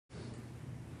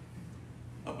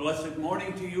A blessed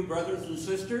morning to you, brothers and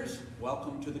sisters.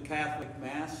 Welcome to the Catholic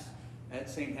Mass at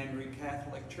St. Henry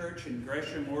Catholic Church in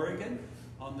Gresham, Oregon,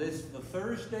 on the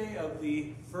Thursday of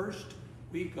the first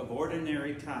week of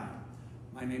Ordinary Time.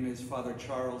 My name is Father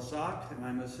Charles Zock, and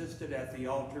I'm assisted at the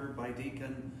altar by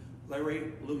Deacon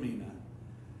Larry Lumina.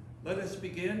 Let us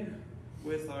begin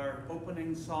with our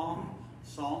opening psalm,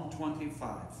 Psalm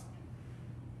 25.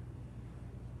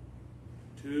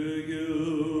 To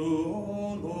you,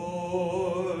 O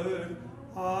Lord,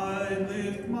 I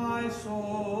lift my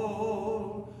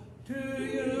soul. To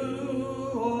you,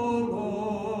 O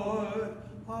Lord,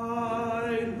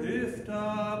 I lift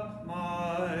up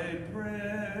my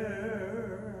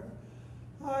prayer.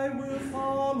 I will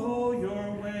follow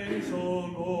your ways, O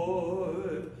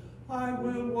Lord. I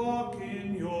will walk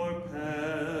in your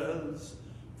paths,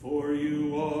 for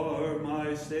you are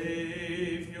my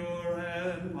Savior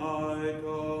and my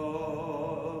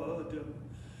God.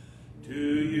 To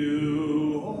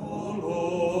you, O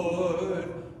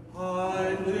Lord,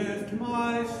 I lift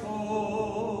my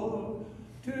soul.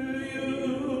 To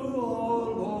you, O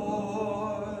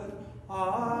Lord,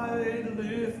 I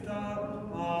lift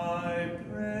up my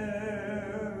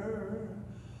prayer.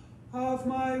 Of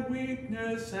my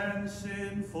weakness and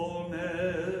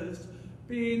sinfulness,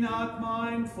 be not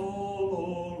mindful,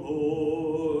 O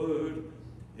Lord.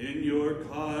 In your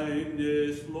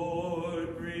kindness,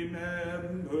 Lord,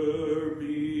 remember me.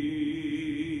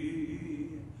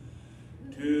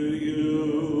 To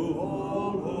you,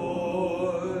 O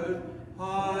Lord,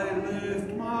 I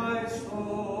lift my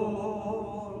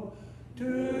soul. To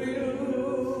you,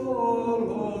 O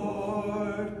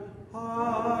Lord,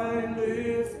 I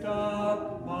lift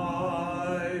up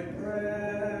my prayer.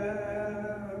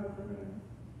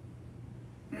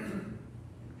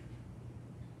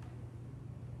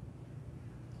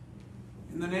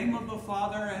 In the name of the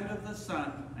Father, and of the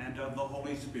Son, and of the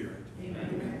Holy Spirit.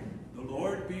 Amen. The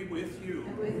Lord be with you.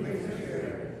 And with your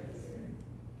spirit.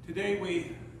 Today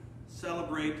we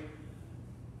celebrate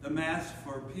the Mass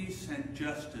for peace and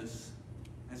justice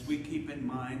as we keep in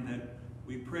mind that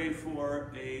we pray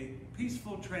for a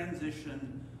peaceful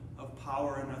transition of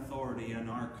power and authority in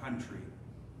our country.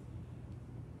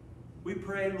 We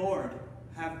pray, Lord,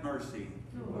 have mercy.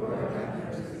 Lord, have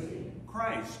mercy.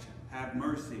 Christ, have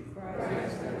mercy.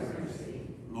 Christ, have mercy.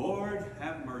 Lord,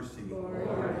 have mercy. Lord,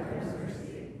 have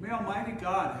mercy. May Almighty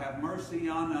God have mercy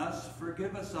on us,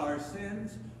 forgive us our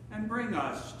sins, and bring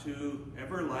us to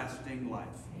everlasting life.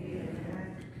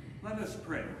 Amen. Let us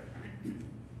pray.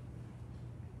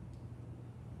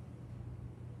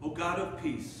 O God of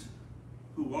peace,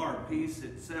 who are peace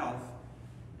itself,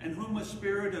 and whom a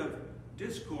spirit of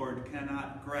discord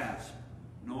cannot grasp,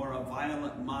 nor a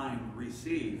violent mind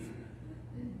receive,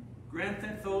 grant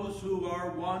that those who are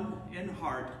one in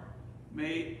heart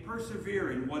may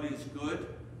persevere in what is good,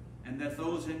 and that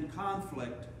those in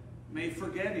conflict may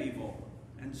forget evil,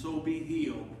 and so be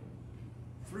healed.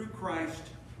 Through Christ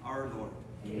our Lord.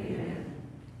 Amen.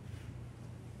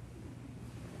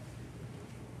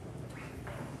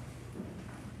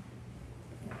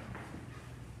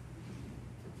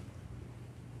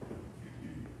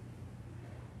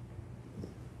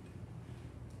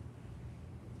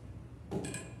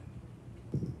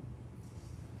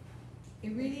 A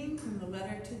reading from the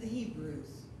letter to the Hebrews.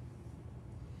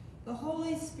 The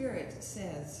Holy Spirit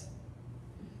says,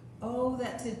 "Oh,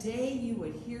 that today you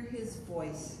would hear his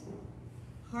voice.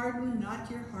 Harden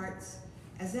not your hearts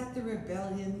as at the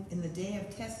rebellion in the day of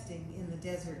testing in the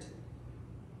desert,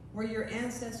 where your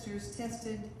ancestors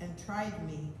tested and tried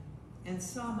me and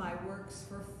saw my works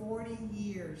for 40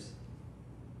 years.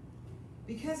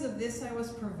 Because of this I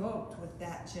was provoked with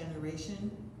that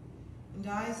generation, and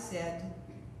I said,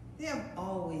 they have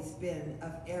always been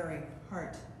of erring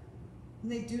heart,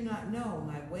 and they do not know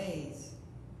my ways.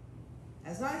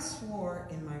 As I swore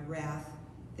in my wrath,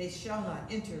 they shall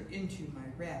not enter into my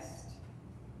rest.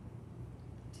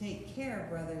 Take care,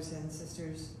 brothers and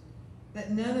sisters,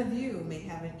 that none of you may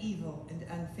have an evil and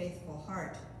unfaithful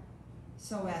heart,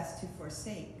 so as to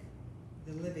forsake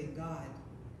the living God.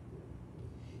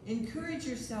 Encourage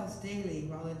yourselves daily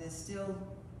while it is still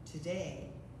today,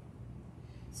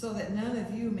 so that none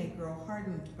of you may grow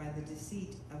hardened by the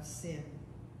deceit of sin.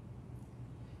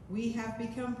 We have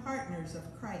become partners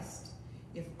of Christ,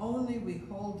 if only we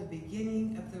hold the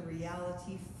beginning of the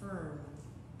reality firm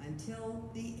until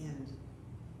the end."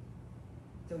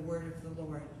 The word of the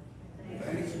Lord.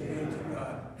 Thanks be to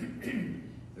God.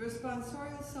 The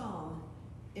responsorial psalm,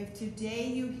 "If today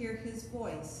you hear his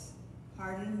voice,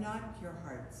 harden not your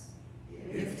hearts."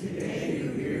 If today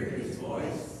you hear his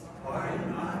voice, harden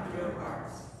not your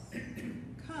hearts.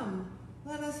 Come,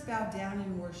 let us bow down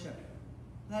in worship.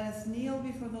 Let us kneel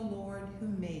before the Lord who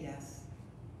made us,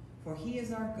 for he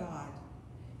is our God,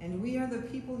 and we are the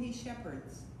people he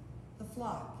shepherds, the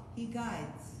flock he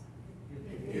guides.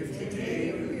 If today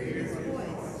you hear his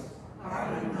voice,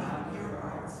 harden not your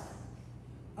hearts.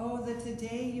 Oh, that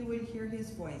today you would hear his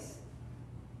voice.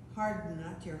 Harden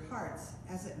not your hearts,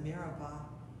 as at Meribah,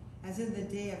 as in the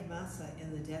day of Massah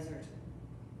in the desert,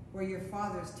 where your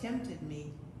fathers tempted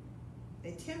me.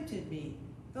 They tempted me,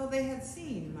 though they had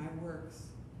seen my works.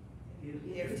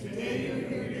 If today you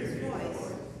hear his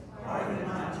voice, harden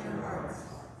not your hearts.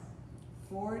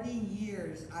 40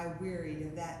 years I wearied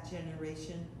of that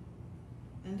generation,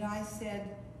 and I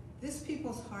said, this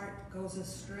people's heart goes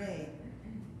astray.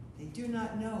 They do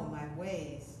not know my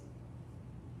ways.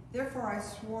 Therefore I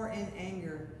swore in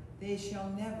anger, they shall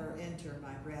never enter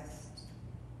my rest.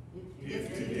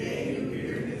 If today you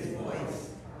hear his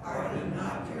voice, harden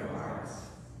not your hearts.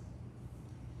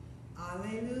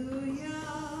 Alleluia,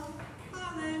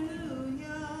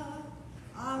 alleluia,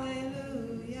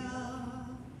 alleluia, alleluia,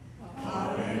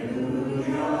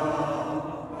 alleluia,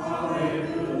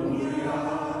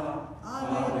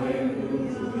 alleluia.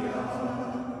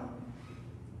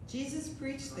 Jesus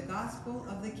preached the gospel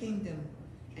of the kingdom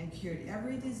and cured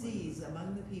every disease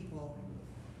among the people.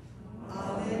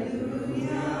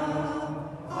 Alleluia,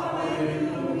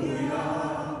 alleluia,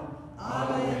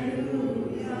 alleluia.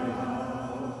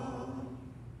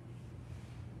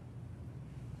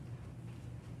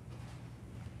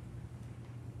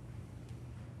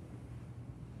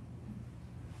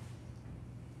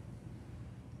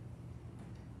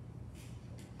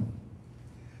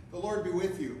 The Lord be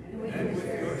with you. And with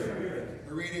your spirit.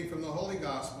 A reading from the Holy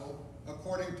Gospel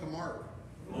according to Mark.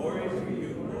 Glory to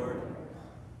you, Lord.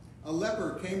 A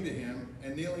leper came to him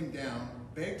and kneeling down,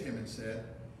 begged him and said,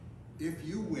 if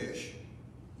you wish,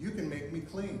 you can make me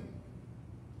clean.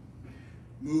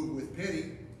 Moved with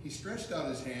pity, he stretched out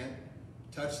his hand,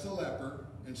 touched the leper,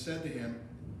 and said to him,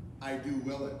 I do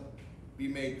will it. Be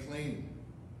made clean.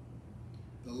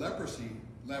 The leprosy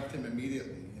left him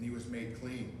immediately, and he was made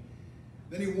clean.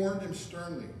 Then he warned him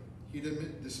sternly. He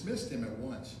dismissed him at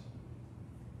once.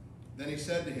 Then he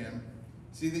said to him,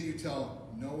 see that you tell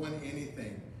no one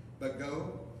anything, but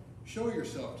go, show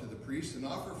yourself to the priest, and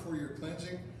offer for your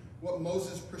cleansing what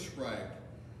Moses prescribed.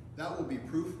 That will be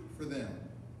proof for them.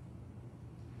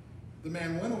 The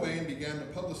man went away and began to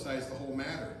publicize the whole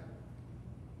matter.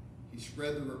 He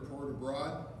spread the report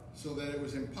abroad so that it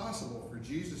was impossible for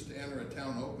Jesus to enter a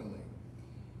town openly.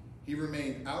 He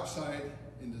remained outside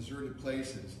in deserted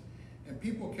places, and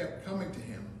people kept coming to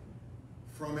him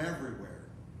from everywhere.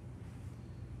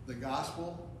 The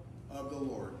Gospel of the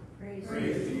Lord. Praise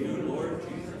to you, Lord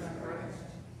Jesus Christ.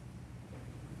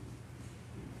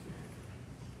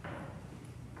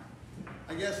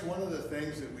 I guess one of the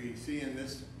things that we see in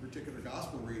this particular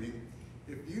gospel reading,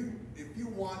 if you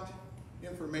want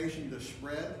information to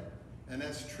spread, and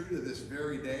that's true to this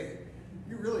very day,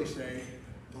 you really say,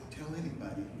 don't tell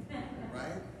anybody,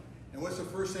 right? And what's the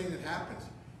first thing that happens?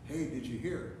 Hey, did you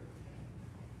hear?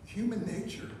 Human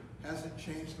nature hasn't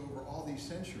changed over all these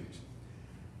centuries.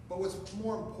 But what's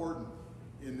more important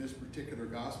in this particular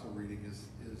gospel reading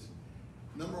is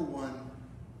number one,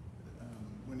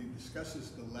 when he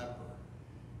discusses the leper.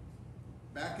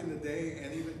 Back in the day,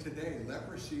 and even today,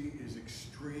 leprosy is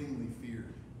extremely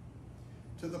feared,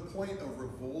 to the point of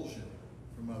revulsion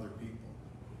from other people.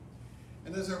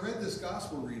 And as I read this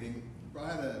gospel reading, I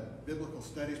had a biblical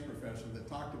studies professor that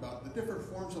talked about the different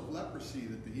forms of leprosy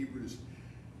that the Hebrews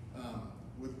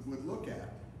would look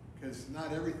at, because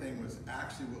not everything was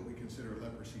actually what we consider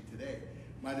leprosy today.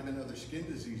 Might have been other skin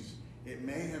disease. It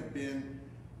may have been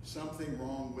something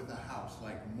wrong with a house,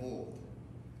 like mold.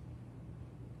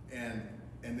 And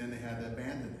then they had to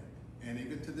abandon it. And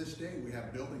even to this day, we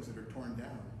have buildings that are torn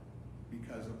down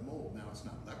because of mold. Now, it's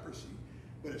not leprosy,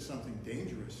 but it's something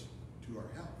dangerous to our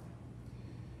health.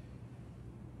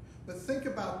 But think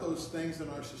about those things in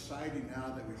our society now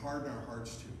that we harden our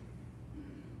hearts to.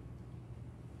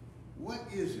 What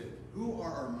is it? Who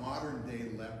are our modern day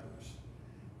lepers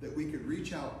that we could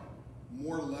reach out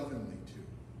more lovingly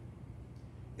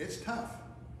to? It's tough.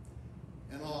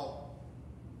 And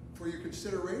for your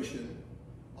consideration,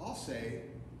 I'll say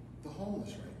the homeless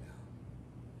right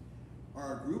now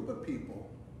are a group of people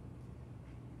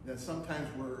that sometimes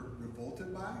we're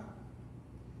revolted by.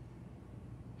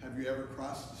 Have you ever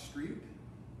crossed the street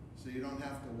so you don't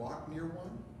have to walk near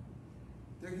one?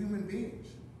 They're human beings.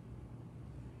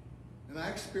 And I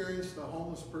experienced a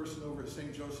homeless person over at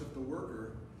St. Joseph the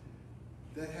Worker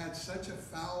that had such a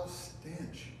foul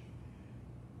stench.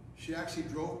 She actually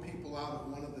drove people out of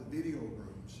one of the video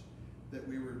rooms that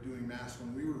we were doing Mass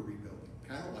when we were rebuilding,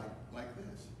 kind of like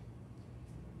this.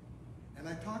 And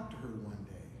I talked to her one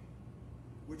day,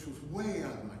 which was way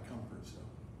out of my comfort zone.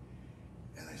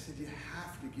 And I said, you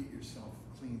have to get yourself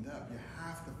cleaned up. You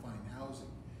have to find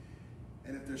housing.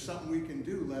 And if there's something we can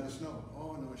do, let us know.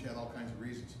 Oh, no, she had all kinds of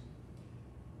reasons.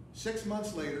 6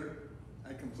 months later,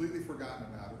 I'd completely forgotten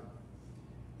about her.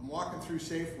 I'm walking through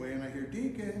Safeway, and I hear,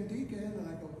 Deacon, Deacon, and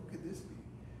I go, who could this be?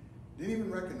 Didn't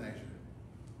even recognize her.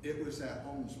 It was that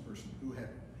homeless person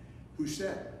who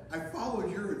said, I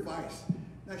followed your advice.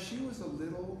 Now, she was a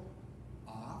little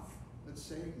off, let's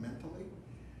say, mentally,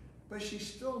 but she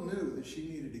still knew that she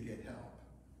needed to get help.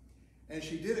 And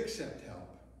she did accept help.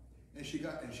 And she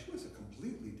was a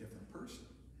completely different person.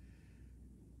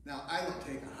 Now, I don't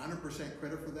take 100%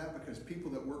 credit for that, because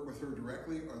people that work with her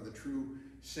directly are the true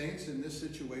saints in this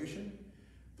situation.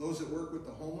 Those that work with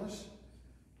the homeless,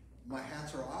 my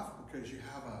hats are off, because you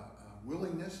have a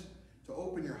willingness to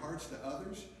open your hearts to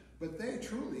others. But they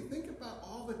truly, think about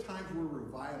all the times we're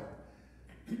reviled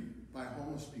by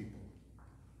homeless people.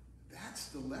 That's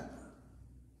the leper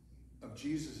of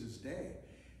Jesus' day.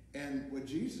 And what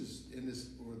Jesus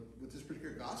what this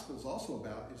particular gospel is also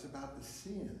about, is about the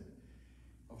sin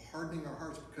of hardening our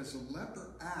hearts, because the leper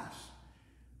asks,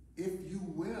 if you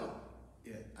will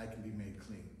I can be made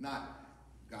clean. Not,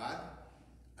 God,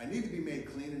 I need to be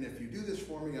made clean, and if you do this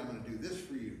for me, I'm going to do this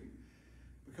for you.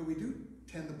 Because we do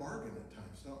tend to bargain at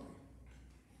times, don't we?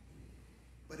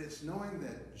 But it's knowing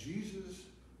that Jesus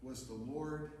was the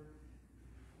Lord,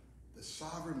 the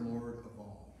sovereign Lord of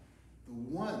all, the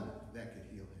one that could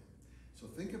heal him. So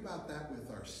think about that with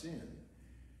our sin,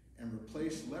 and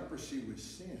replace leprosy with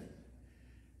sin.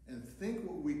 And think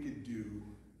what we could do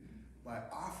by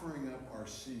offering up our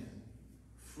sin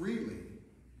freely.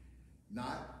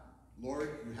 Not,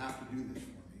 Lord, you have to do this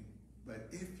for me, but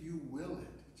if you will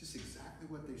it. Just exactly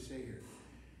what they say here.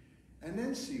 And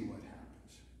then see what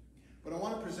happens. But I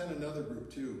want to present another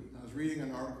group too. I was reading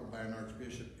an article by an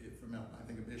archbishop from, I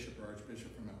think a bishop or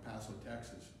archbishop from El Paso,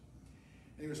 Texas.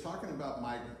 And he was talking about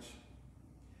migrants.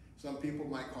 Some people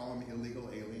might call them illegal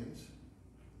aliens.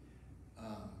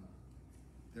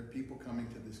 They're people coming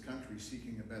to this country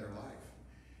seeking a better life.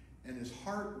 And his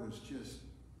heart was just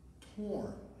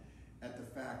torn at the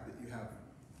fact that you have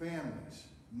families,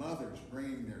 mothers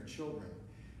bringing their children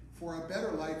for a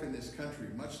better life in this country,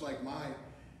 much like my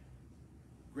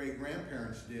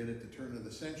great-grandparents did at the turn of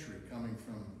the century, coming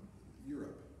from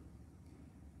Europe.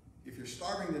 If you're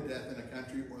starving to death in a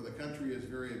country, or the country is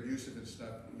very abusive and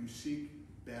stuff, you seek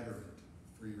betterment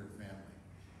for your family.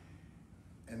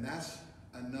 And that's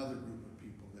another group of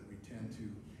people that we tend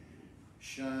to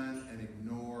shun and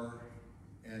ignore.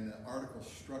 And the article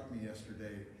struck me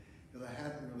yesterday, because I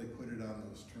hadn't really put it on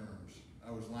those terms.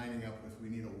 I was lining up with, we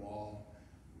need a wall,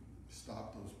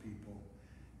 stop those people.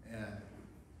 And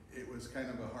it was kind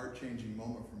of a heart-changing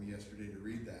moment for me yesterday to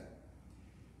read that.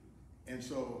 And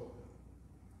so,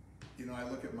 you know, I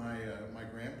look at my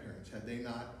grandparents. Had they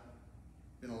not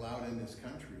been allowed in this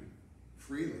country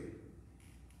freely,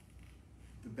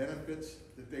 the benefits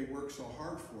that they worked so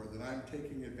hard for, that I'm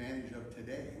taking advantage of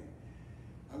today,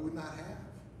 I would not have.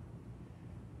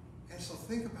 And so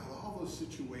think about all those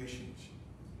situations.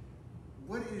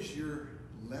 What is your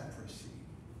leprosy?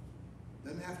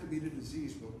 Doesn't have to be the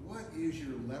disease, but what is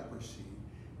your leprosy?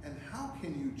 And how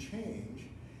can you change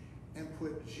and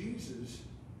put Jesus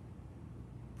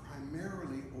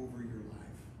primarily over your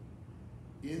life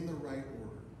in the right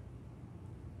order?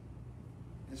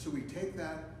 And so we take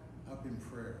that up in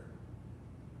prayer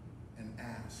and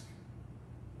ask,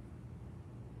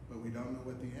 but we don't know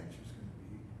what the answer is going to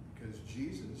be, because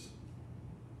Jesus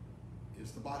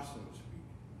is the boss, so to speak.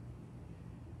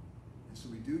 And so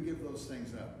we do give those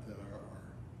things up that are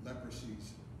our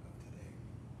leprosies of today.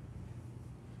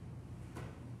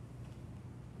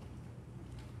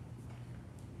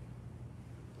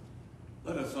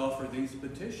 Let us offer these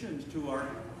petitions to our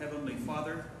Heavenly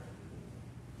Father.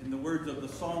 In the words of the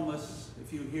psalmist,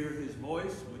 if you hear his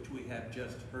voice, which we have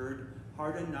just heard,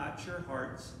 harden not your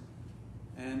hearts,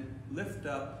 and lift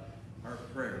up our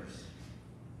prayers.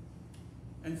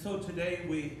 And so today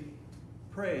we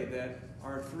pray that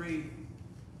our three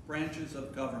branches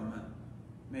of government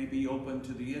may be open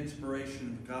to the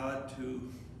inspiration of God to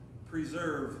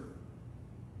preserve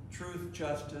truth,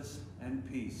 justice, and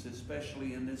peace,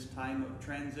 especially in this time of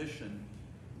transition.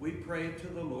 We pray to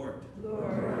the Lord.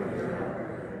 Lord.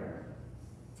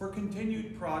 For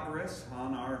continued progress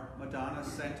on our Madonna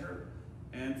Center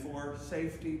and for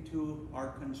safety to our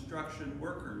construction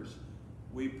workers,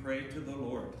 we pray to the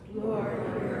Lord.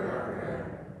 Lord.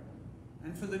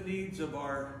 And for the needs of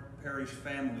our parish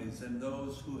families and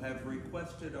those who have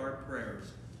requested our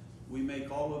prayers, We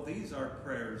make all of these our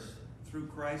prayers through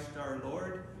Christ our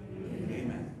Lord.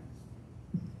 Amen.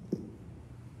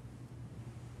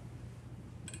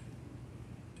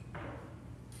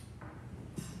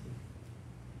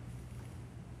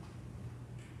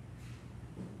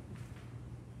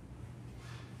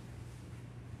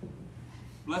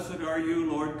 Blessed are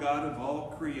you, Lord God of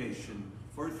all creation,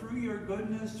 for through your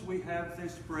goodness we have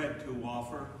this bread to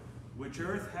offer, which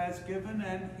earth has given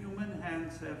and human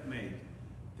hands have made.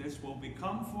 This will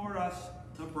become for us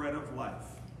the bread of life.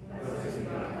 Blessed be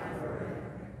God forever.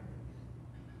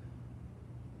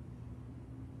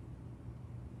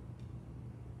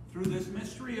 Through this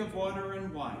mystery of water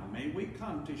and wine, may we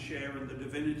come to share in the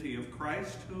divinity of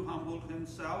Christ, who humbled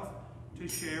himself to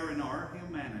share in our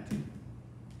humanity.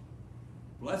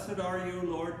 Blessed are you,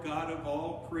 Lord God of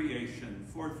all creation,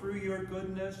 for through your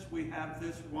goodness we have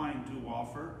this wine to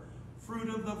offer, fruit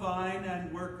of the vine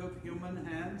and work of human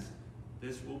hands.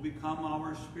 This will become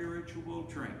our spiritual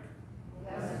drink.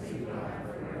 Blessed be God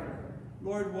forever.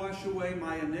 Lord, wash away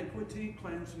my iniquity,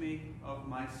 cleanse me of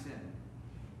my sin.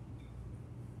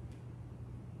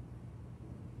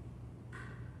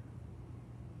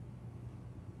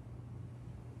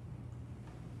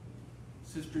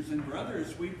 Sisters and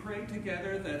brothers, we pray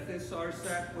together that this our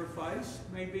sacrifice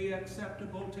may be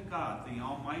acceptable to God, the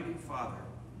Almighty Father.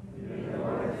 May the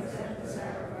Lord accept the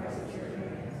sacrifice at your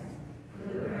hands,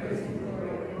 for the praise and glory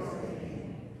of his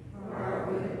name, for our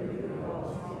good and good of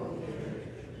all holy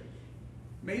church.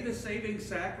 May the saving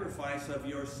sacrifice of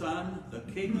your Son, the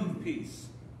King of Peace,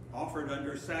 offered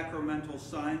under sacramental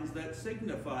signs that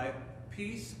signify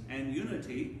peace and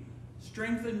unity,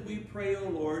 strengthen, we pray, O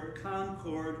Lord,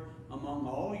 concord among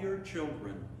all your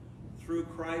children, through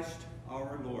Christ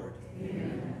our Lord.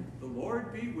 Amen. The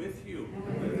Lord be with you.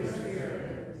 And with your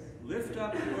spirit. Lift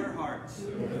up your hearts.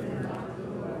 Lift up the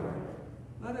Lord.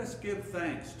 Let us give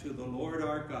thanks to the Lord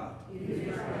our God. It is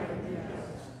right and just.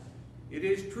 It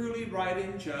is truly right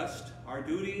and just, our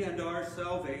duty and our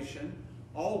salvation,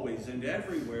 always and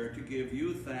everywhere to give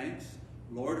you thanks,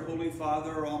 Lord, Holy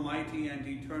Father, Almighty and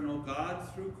eternal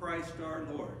God, through Christ our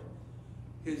Lord.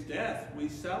 His death we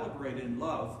celebrate in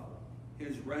love,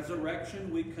 his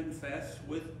resurrection we confess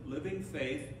with living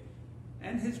faith,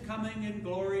 and his coming in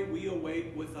glory we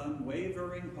await with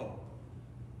unwavering hope.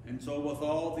 And so with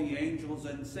all the angels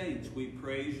and saints we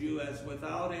praise you, as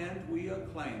without end we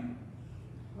acclaim,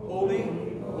 Holy,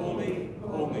 holy,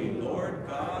 holy, Lord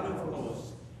God of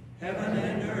hosts, heaven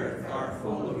and earth are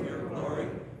full of your glory.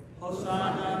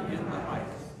 Hosanna in the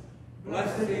heights.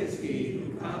 Blessed is he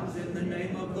who comes in the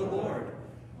name of the Lord.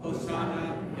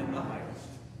 Hosanna in the highest.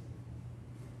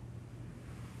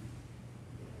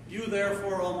 You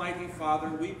therefore, Almighty Father,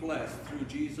 we bless through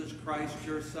Jesus Christ,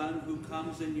 your Son, who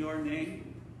comes in your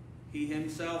name. He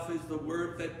himself is the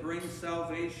word that brings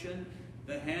salvation,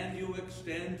 the hand you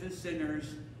extend to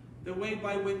sinners, the way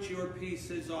by which your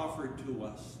peace is offered to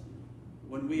us.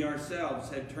 When we ourselves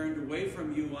had turned away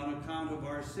from you on account of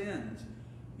our sins,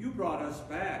 you brought us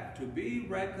back to be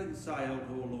reconciled,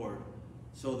 O Lord,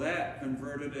 so that,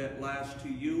 converted at last to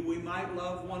you, we might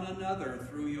love one another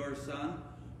through your Son,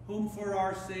 whom for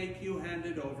our sake you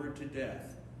handed over to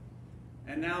death.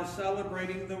 And now,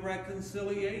 celebrating the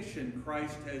reconciliation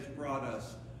Christ has brought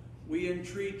us, we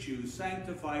entreat you,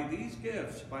 sanctify these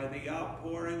gifts by the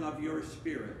outpouring of your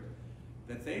Spirit,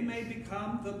 that they may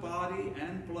become the body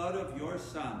and blood of your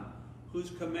Son,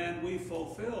 whose command we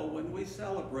fulfill when we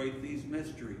celebrate these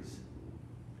mysteries.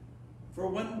 For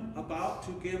when about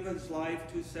to give his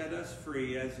life to set us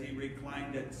free, as he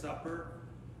reclined at supper,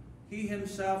 he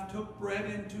himself took bread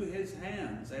into his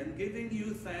hands, and giving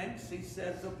you thanks, he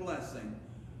said the blessing,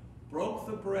 broke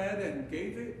the bread and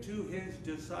gave it to his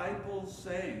disciples,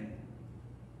 saying,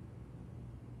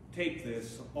 Take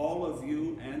this, all of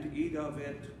you, and eat of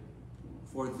it,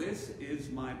 for this is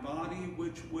my body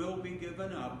which will be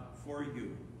given up for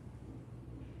you.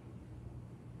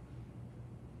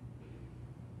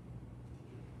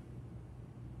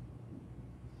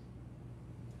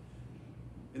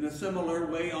 In a similar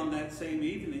way, on that same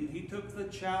evening, he took the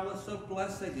chalice of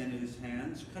blessing in his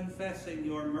hands, confessing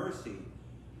your mercy,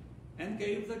 and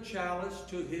gave the chalice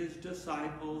to his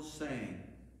disciples, saying,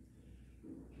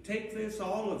 Take this,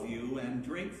 all of you, and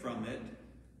drink from it,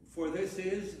 for this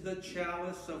is the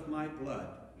chalice of my blood,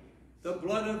 the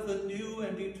blood of the new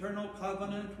and eternal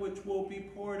covenant, which will be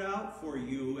poured out for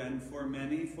you and for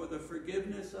many for the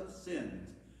forgiveness of sins.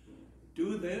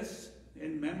 Do this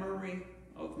in memory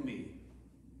of me.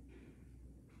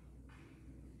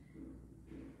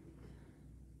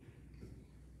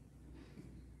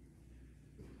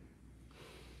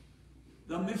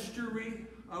 The mystery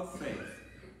of faith.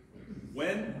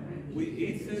 When we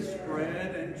eat this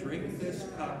bread and drink this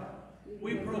cup.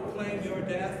 We proclaim your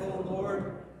death, O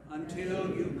Lord, until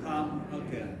you come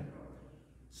again.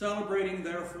 Celebrating,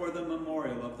 therefore, the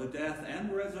memorial of the death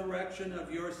and resurrection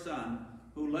of your Son,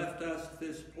 who left us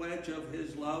this pledge of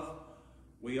his love,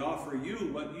 we offer you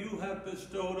what you have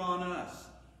bestowed on us,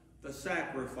 the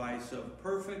sacrifice of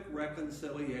perfect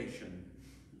reconciliation.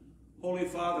 Holy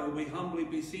Father, we humbly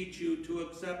beseech you to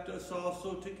accept us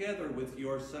also together with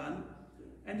your Son,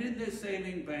 and in this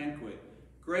saving banquet,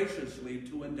 graciously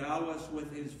to endow us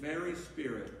with his very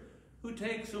Spirit, who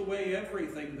takes away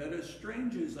everything that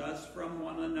estranges us from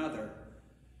one another.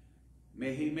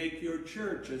 May he make your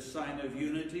church a sign of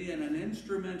unity and an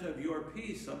instrument of your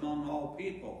peace among all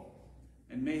people.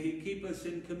 And may he keep us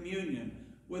in communion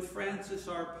with Francis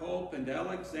our Pope and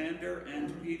Alexander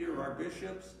and Peter our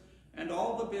bishops, and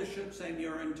all the bishops and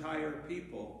your entire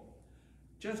people.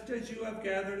 Just as you have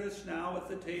gathered us now at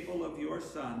the table of your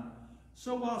Son,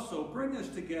 so also bring us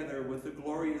together with the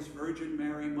glorious Virgin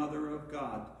Mary, Mother of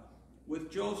God,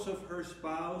 with Joseph her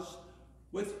spouse,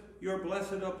 with your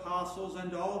blessed apostles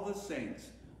and all the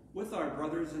saints, with our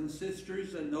brothers and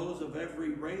sisters and those of every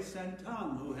race and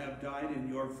tongue who have died in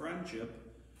your friendship.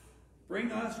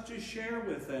 Bring us to share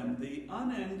with them the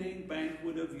unending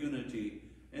banquet of unity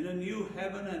in a new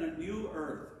heaven and a new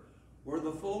earth, where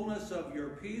the fullness of your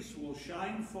peace will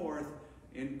shine forth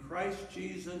in Christ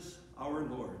Jesus our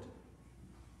Lord.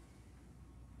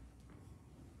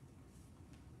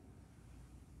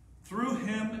 Through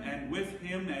him and with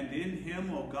him and in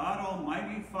him, O God,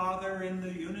 Almighty Father, in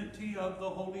the unity of the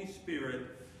Holy Spirit,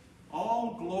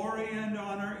 all glory and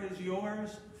honor is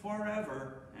yours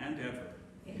forever and ever.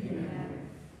 Amen.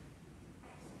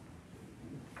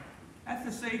 At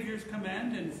the Savior's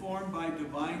command, informed by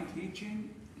divine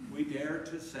teaching, we dare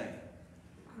to say,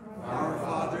 Our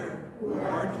Father, who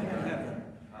art in heaven,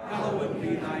 hallowed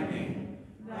be thy name.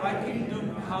 Thy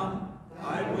kingdom come,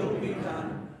 thy will be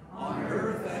done, on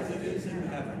earth as it is in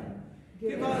heaven.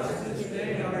 Give us this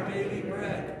day our daily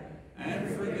bread, and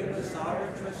forgive us our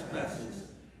trespasses,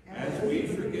 as we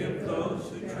forgive those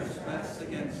who trespass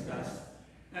against us.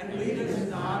 And lead us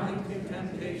not into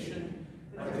temptation,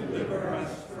 but deliver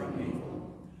us from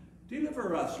evil.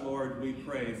 Deliver us, Lord, we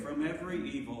pray, from every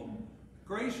evil.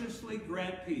 Graciously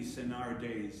grant peace in our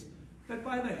days, that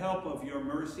by the help of your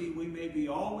mercy we may be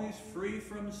always free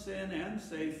from sin and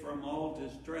safe from all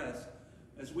distress,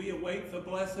 as we await the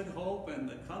blessed hope and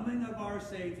the coming of our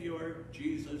Savior,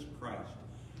 Jesus Christ.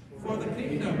 For the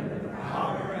kingdom, the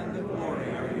power, and the glory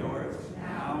are yours,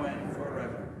 now and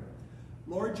forever.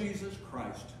 Lord Jesus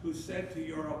Christ, who said to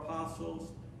your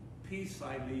apostles, Peace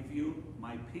I leave you,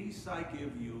 my peace I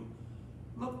give you,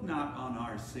 look not on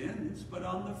our sins, but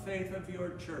on the faith of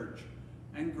your church,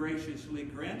 and graciously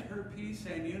grant her peace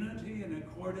and unity in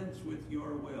accordance with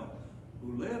your will,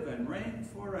 who live and reign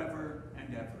forever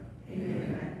and ever.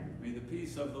 Amen. May the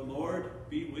peace of the Lord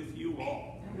be with you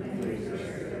all.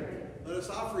 Let us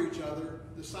offer each other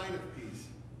the sign of peace.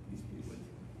 Peace be with you.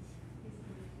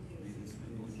 May this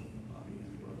symbol of the body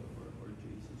and blood of our Lord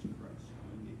Jesus Christ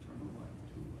bring eternal life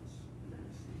to us and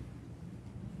receive.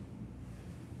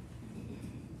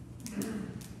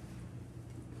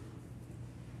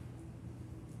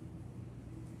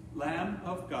 Lamb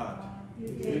of God, you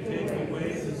take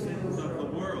away the sins of the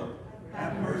world,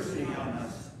 have mercy on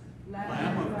us.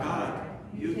 Lamb of God,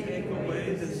 you take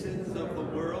away the sins of the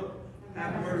world,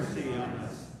 have mercy on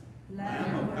us.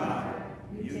 Lamb of God,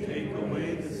 you take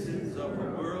away the sins of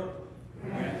the world,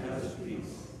 grant us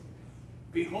peace.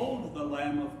 Behold the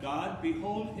Lamb of God,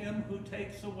 behold him who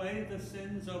takes away the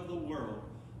sins of the world.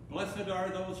 Blessed are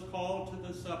those called to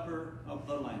the supper of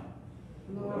the Lamb.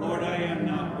 Lord, I am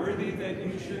not worthy that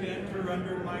you should enter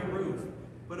under my roof,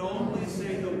 but only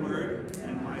say the word,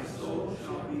 and my soul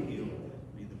shall be healed.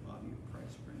 May the body of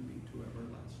Christ bring me to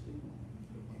everlasting life.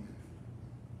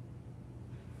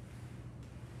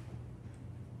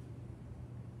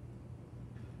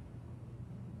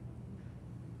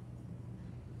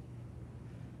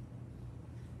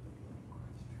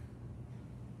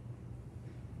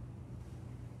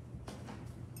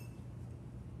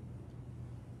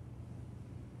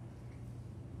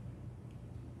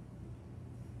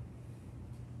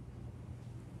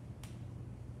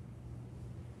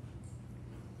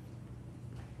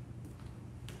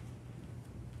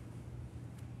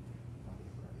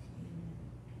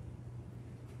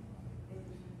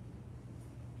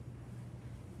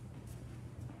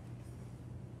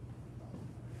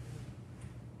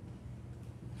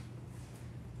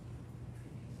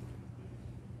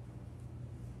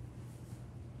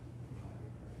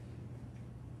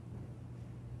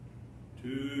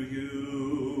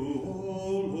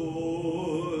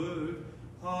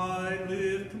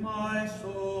 my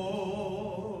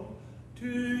soul. To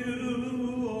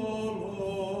you, O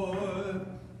Lord,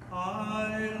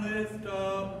 I lift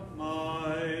up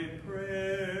my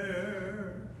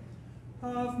prayer.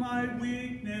 Of my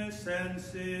weakness and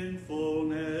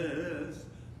sinfulness,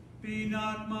 be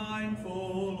not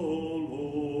mindful, O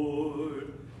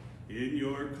Lord. In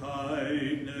your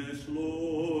kindness,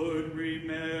 Lord,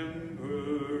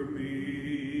 remember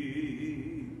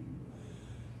me.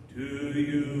 To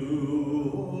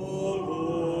you, O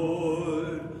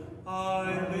Lord,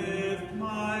 I lift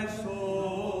my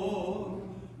soul.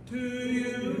 To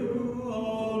you,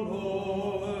 O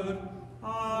Lord,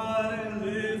 I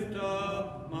lift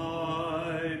up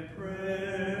my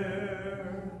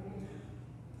prayer.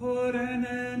 Put an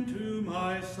end to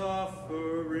my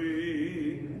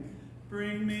suffering.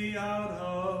 Bring me out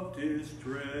of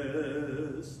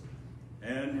distress,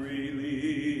 and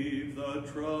relieve the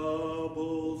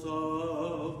troubles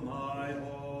of my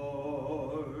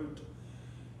heart.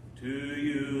 To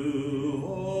you,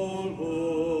 O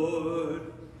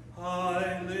Lord,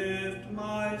 I lift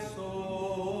my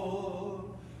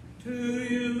soul. To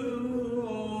you,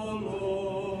 O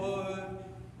Lord,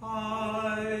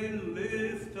 I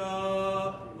lift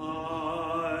up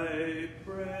my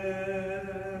prayer.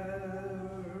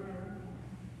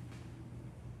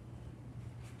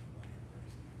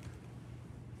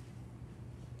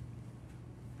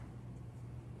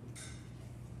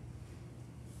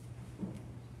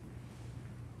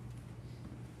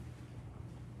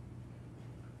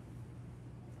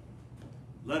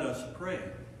 Let us pray.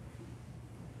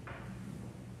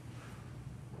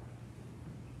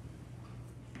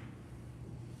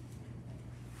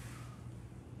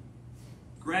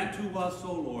 Grant to us,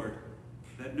 O Lord,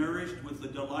 that nourished with the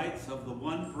delights of the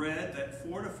one bread that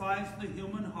fortifies the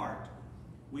human heart,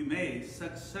 we may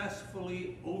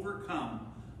successfully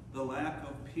overcome the lack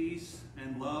of peace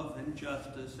and love and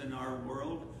justice in our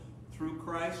world through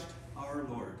Christ our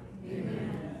Lord.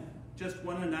 Amen. Just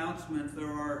one announcement.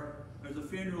 There's a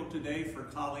funeral today for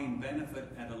Colleen Benefit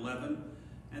at 11,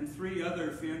 and 3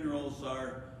 other funerals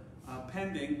are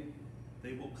pending.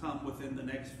 They will come within the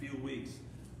next few weeks.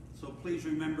 So please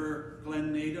remember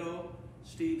Glenn Nadeau,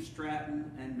 Steve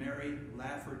Stratton, and Mary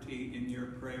Lafferty in your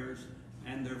prayers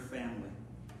and their family.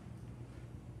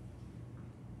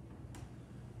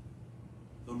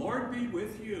 The Lord be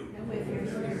with you. And with your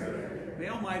spirit. May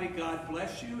Almighty God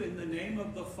bless you in the name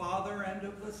of the Father, and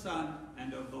of the Son,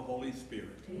 and of the Holy Spirit.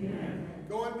 Amen.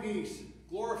 Go in peace,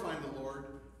 glorifying the Lord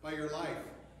by your life.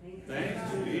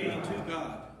 Thanks be to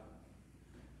God.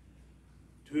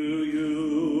 To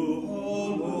you,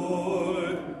 O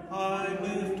Lord, I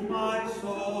lift my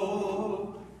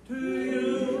soul. To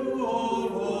you, O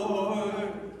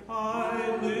Lord,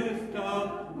 I lift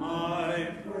up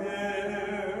my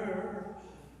prayer.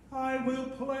 I will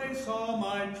place all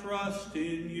my trust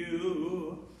in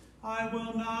you. I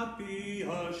will not be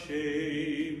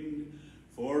ashamed.